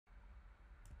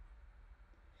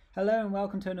Hello and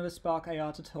welcome to another Spark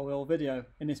AR tutorial video.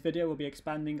 In this video we'll be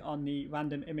expanding on the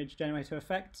random image generator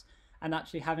effect and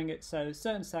actually having it so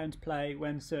certain sounds play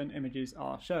when certain images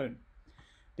are shown.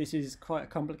 This is quite a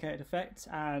complicated effect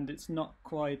and it's not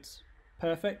quite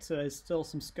perfect, so there's still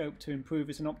some scope to improve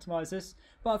this and optimize this,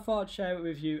 but I thought I'd share it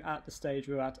with you at the stage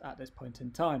we're at this point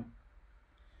in time.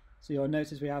 So you'll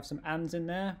notice we have some ands in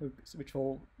there which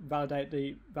will validate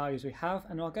the values we have,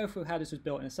 and I'll go through how this was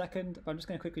built in a second, but I'm just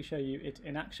going to quickly show you it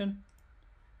in action.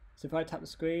 So if I tap the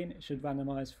screen, it should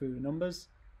randomize through the numbers,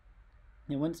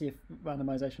 and once the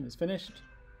randomization is finished,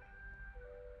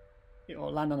 it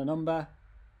will land on a number,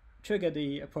 trigger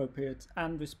the appropriate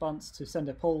and response to send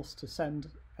a pulse to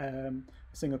send a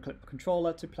single clip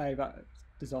controller to play that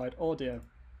desired audio.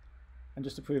 And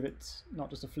just to prove it's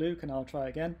not just a fluke, and I'll try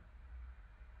again.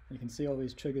 You can see all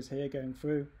these triggers here going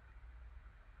through.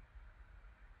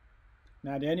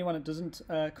 Now the only one that doesn't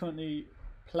currently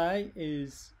play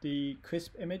is the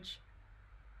crisp image.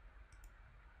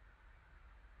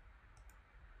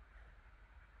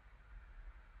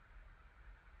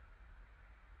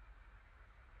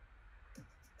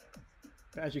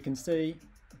 But as you can see,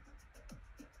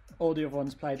 all the other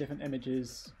ones play different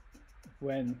images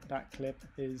when that clip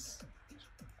is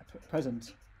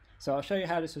present. So I'll show you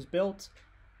how this was built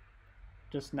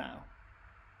just now.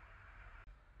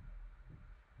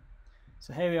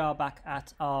 So here we are back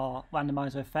at our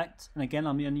randomizer effect, and again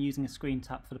I'm only using a screen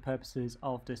tap for the purposes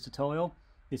of this tutorial.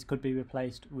 This could be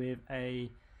replaced with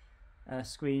a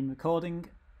screen recording,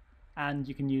 and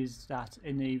you can use that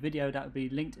in the video that will be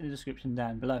linked in the description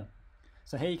down below.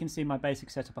 So here you can see my basic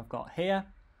setup I've got here.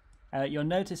 You'll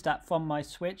notice that from my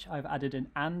switch I've added an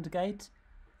AND gate.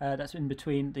 That's in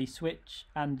between the switch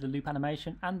and the loop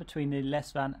animation, and between the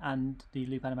less than and the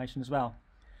loop animation as well.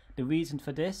 The reason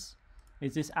for this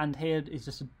is this AND here is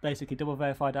just to basically double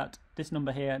verify that this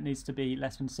number here needs to be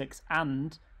less than 6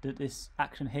 and that this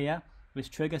action here, this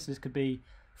trigger, so this could be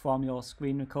from your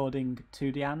screen recording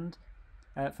to the AND,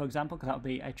 for example, because that would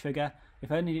be a trigger.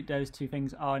 If only those two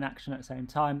things are in action at the same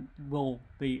time, will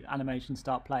the animation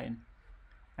start playing.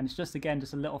 And it's just, again,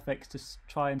 just a little fix to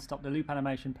try and stop the loop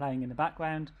animation playing in the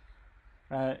background.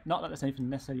 Not that there's anything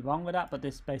necessarily wrong with that, but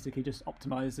this basically just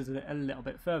optimizes it a little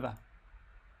bit further.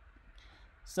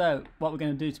 So what we're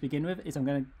going to do to begin with is I'm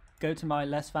going to go to my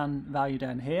less than value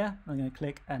down here. I'm going to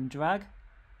click and drag,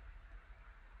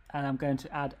 and I'm going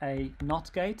to add a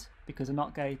NOT gate, because a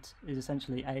NOT gate is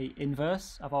essentially a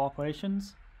inverse of our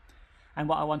operations. And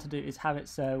what I want to do is have it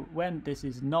so when this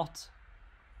is not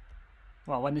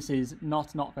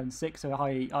not than 6, so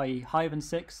i.e. higher than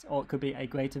 6, or it could be a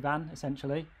greater than,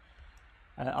 essentially,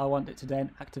 I want it to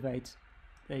then activate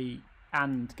the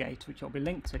AND gate, which it will be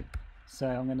linked to. So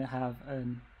I'm going to have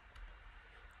an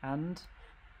AND.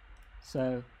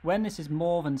 So when this is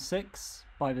more than 6,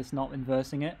 by this not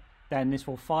inversing it, then this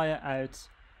will fire out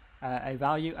a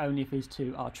value only if these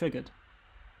two are triggered.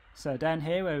 So down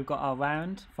here where we've got our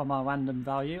round from our random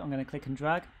value, I'm going to click and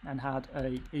drag and add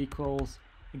a equals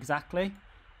exactly.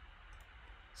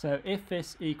 So if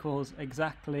this equals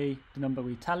exactly the number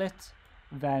we tell it,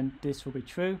 then this will be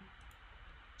true.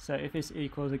 So if this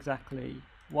equals exactly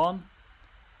 1,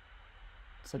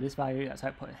 so this value that's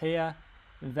output here,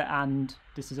 and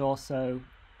this is also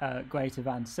greater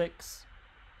than 6,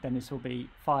 then this will be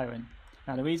firing.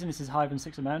 Now the reason this is higher than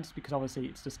 6 amount is because obviously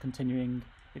it's just continuing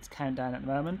its countdown at the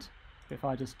moment. If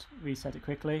I just reset it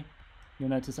quickly, you'll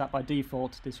notice that by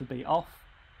default this will be off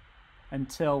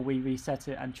until we reset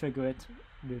it and trigger it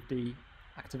with the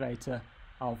activator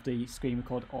of the screen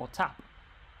record or tap.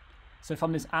 So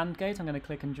from this AND gate I'm going to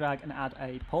click and drag and add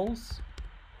a pulse.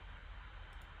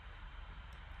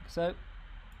 So,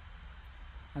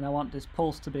 and I want this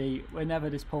pulse to be, whenever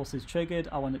this pulse is triggered,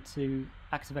 I want it to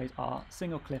activate our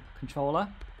single clip controller.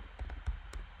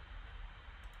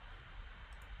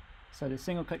 So the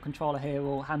single clip controller here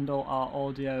will handle our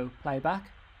audio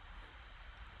playback.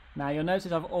 Now you'll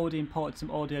notice I've already imported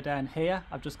some audio down here.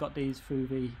 I've just got these through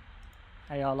the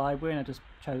AR library and I just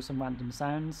chose some random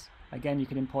sounds. Again, you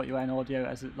can import your own audio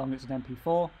as long as it's an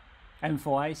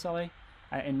M4A,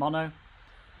 in mono.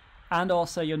 And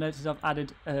also you'll notice I've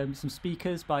added some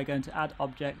speakers by going to add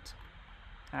object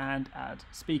and add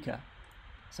speaker.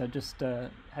 So just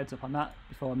heads up on that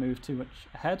before I move too much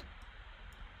ahead.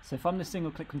 So from the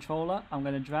single click controller I'm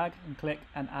going to drag and click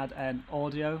and add an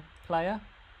audio player.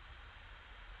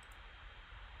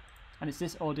 And it's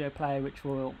this audio player which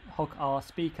will hook our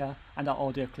speaker and our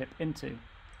audio clip into.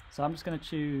 So I'm just going to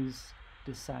choose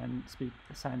this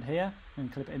sound here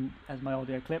and clip it in as my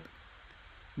audio clip.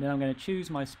 And then I'm going to choose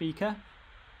my speaker,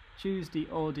 choose the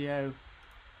audio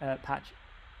patch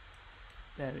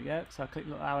There we go. So I click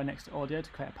the little arrow next to audio to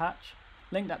create a patch.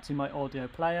 Link that to my audio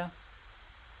player.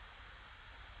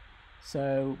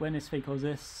 So when this equals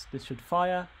this should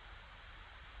fire.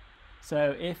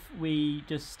 So if we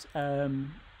just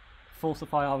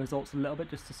falsify our results a little bit,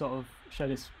 just to sort of show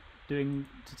this to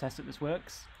test that this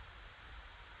works.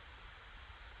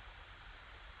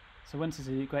 So once this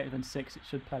is greater than 6, it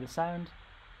should play the sound,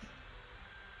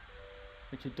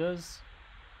 which it does.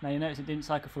 Now you notice it didn't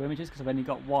cycle through images because I've only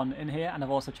got 1 in here, and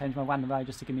I've also changed my random value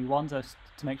just to give me 1, so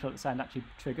to make sure that the sound actually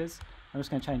triggers. I'm just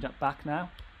going to change that back now.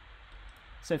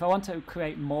 So if I want to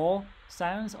create more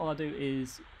sounds, all I do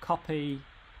is copy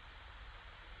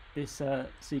this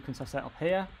sequence I set up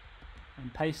here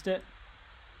and paste it.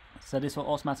 So this will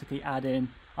automatically add in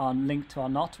our link to our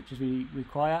not, which is we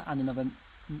require, and another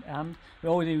and.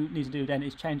 All we need to do then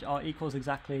is change our equals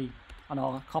exactly on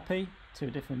our copy to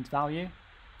a different value,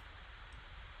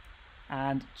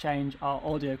 and change our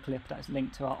audio clip that is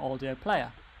linked to our audio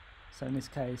player. So in this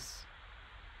case,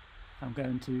 I'm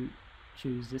going to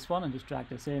choose this one and just drag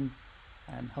this in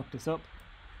and hook this up,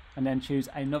 and then choose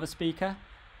another speaker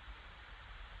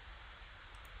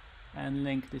and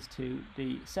link this to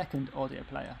the second audio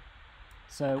player.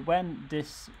 So when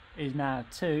this is now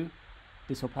 2,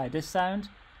 this will play this sound.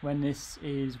 When this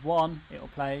is 1, it will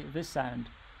play this sound.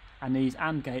 And these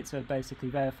AND gates are basically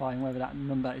verifying whether that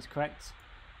number is correct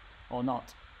or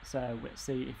not. So let's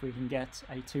see if we can get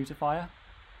a 2 to fire.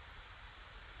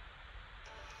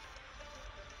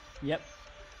 Yep.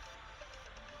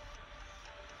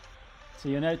 So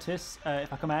you'll notice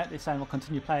if I come out, this sound will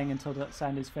continue playing until that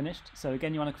sound is finished. So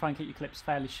again, you want to try and keep your clips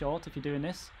fairly short if you're doing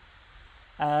this.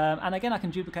 And again, I can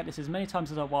duplicate this as many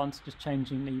times as I want, just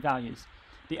changing the values.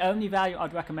 The only value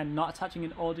I'd recommend not attaching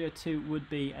in audio to would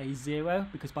be a 0,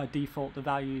 because by default the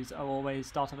values are always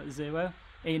start off at 0.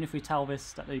 Even if we tell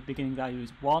this that the beginning value is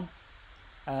 1,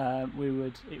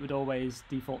 it would always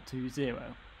default to 0.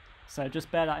 So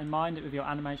just bear that in mind with your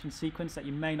animation sequence, that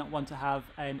you may not want to have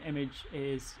an image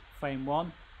is frame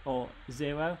 1 or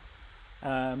 0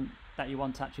 that you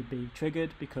want to actually be triggered,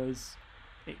 because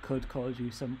it could cause you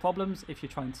some problems if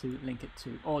you're trying to link it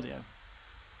to audio.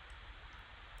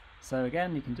 So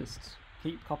again, you can just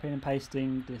keep copying and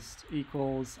pasting this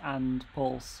equals and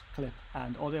pulse clip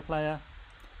and audio player,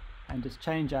 and just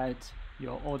change out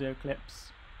your audio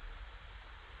clips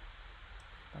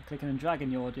by clicking and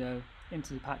dragging your audio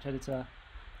into the patch editor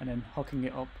and then hooking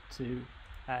it up to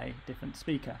a different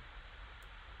speaker,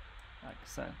 like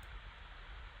so.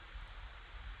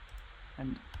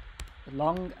 And as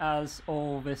long as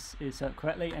all this is set up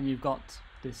correctly and you've got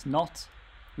this not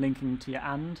linking to your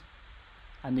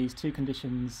and these 2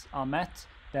 conditions are met,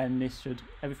 then this should,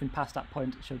 everything past that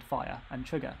point should fire and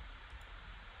trigger.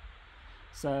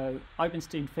 So I've been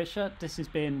Steve Fisher. This has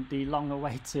been the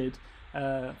long-awaited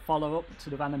follow-up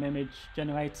to the random image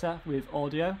generator with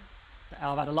audio.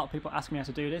 I've had a lot of people ask me how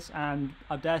to do this, and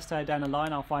I dare say down the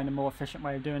line I'll find a more efficient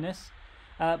way of doing this.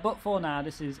 But for now,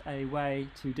 this is a way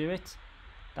to do it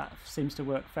that seems to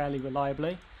work fairly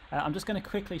reliably. I'm just going to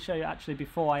quickly show you, actually,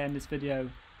 before I end this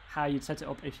video, how you'd set it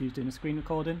up if you're doing a screen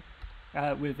recording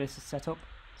with this setup.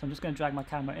 So I'm just going to drag my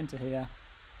camera into here,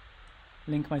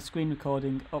 link my screen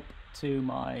recording up to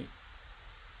my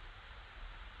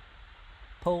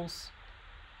pulse,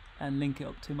 and link it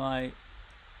up to my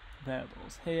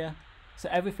variables here. So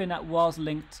everything that was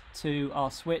linked to our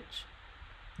switch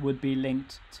would be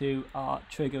linked to our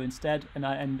trigger instead.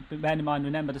 And bear in mind,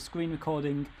 remember, the screen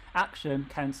recording action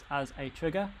counts as a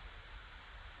trigger.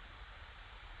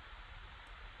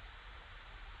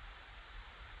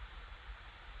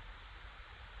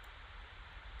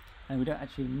 And we don't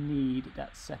actually need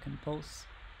that second pulse,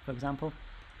 for example.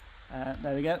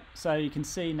 There we go. So you can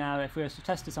see now, if we were to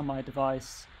test this on my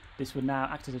device, this would now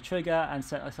act as a trigger and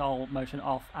set us all motion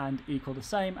off and equal the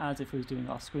same as if we was doing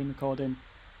our screen recording.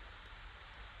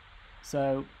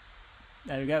 So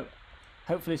there we go.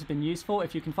 Hopefully this has been useful.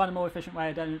 If you can find a more efficient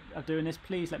way of doing this,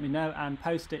 please let me know and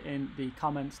post it in the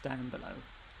comments down below.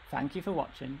 Thank you for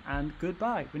watching, and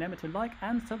goodbye. Remember to like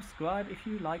and subscribe if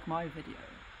you like my video.